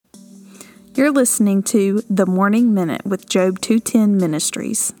You're listening to The Morning Minute with Job 210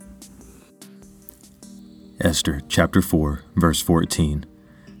 Ministries. Esther chapter 4, verse 14.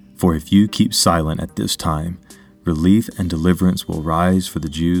 For if you keep silent at this time, relief and deliverance will rise for the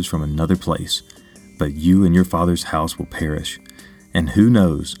Jews from another place, but you and your father's house will perish. And who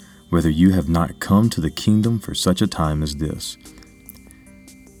knows whether you have not come to the kingdom for such a time as this?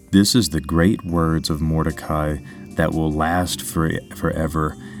 This is the great words of Mordecai that will last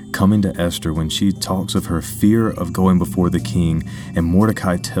forever, coming to Esther when she talks of her fear of going before the king, and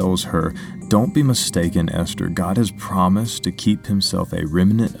Mordecai tells her, "Don't be mistaken, Esther. God has promised to keep himself a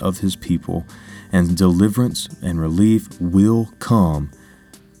remnant of his people, and deliverance and relief will come.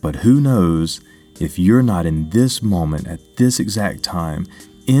 But who knows if you're not in this moment, at this exact time,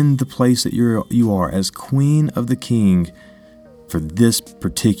 in the place that you are as queen of the king, for this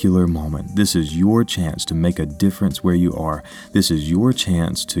particular moment. This is your chance to make a difference where you are. This is your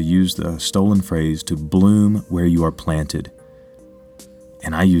chance to use the stolen phrase, to bloom where you are planted."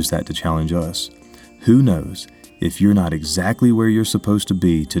 And I use that to challenge us. Who knows if you're not exactly where you're supposed to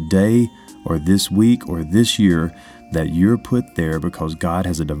be today or this week or this year, that you're put there because God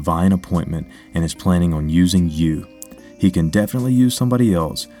has a divine appointment and is planning on using you. He can definitely use somebody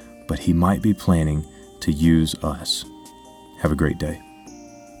else, but he might be planning to use us. Have a great day.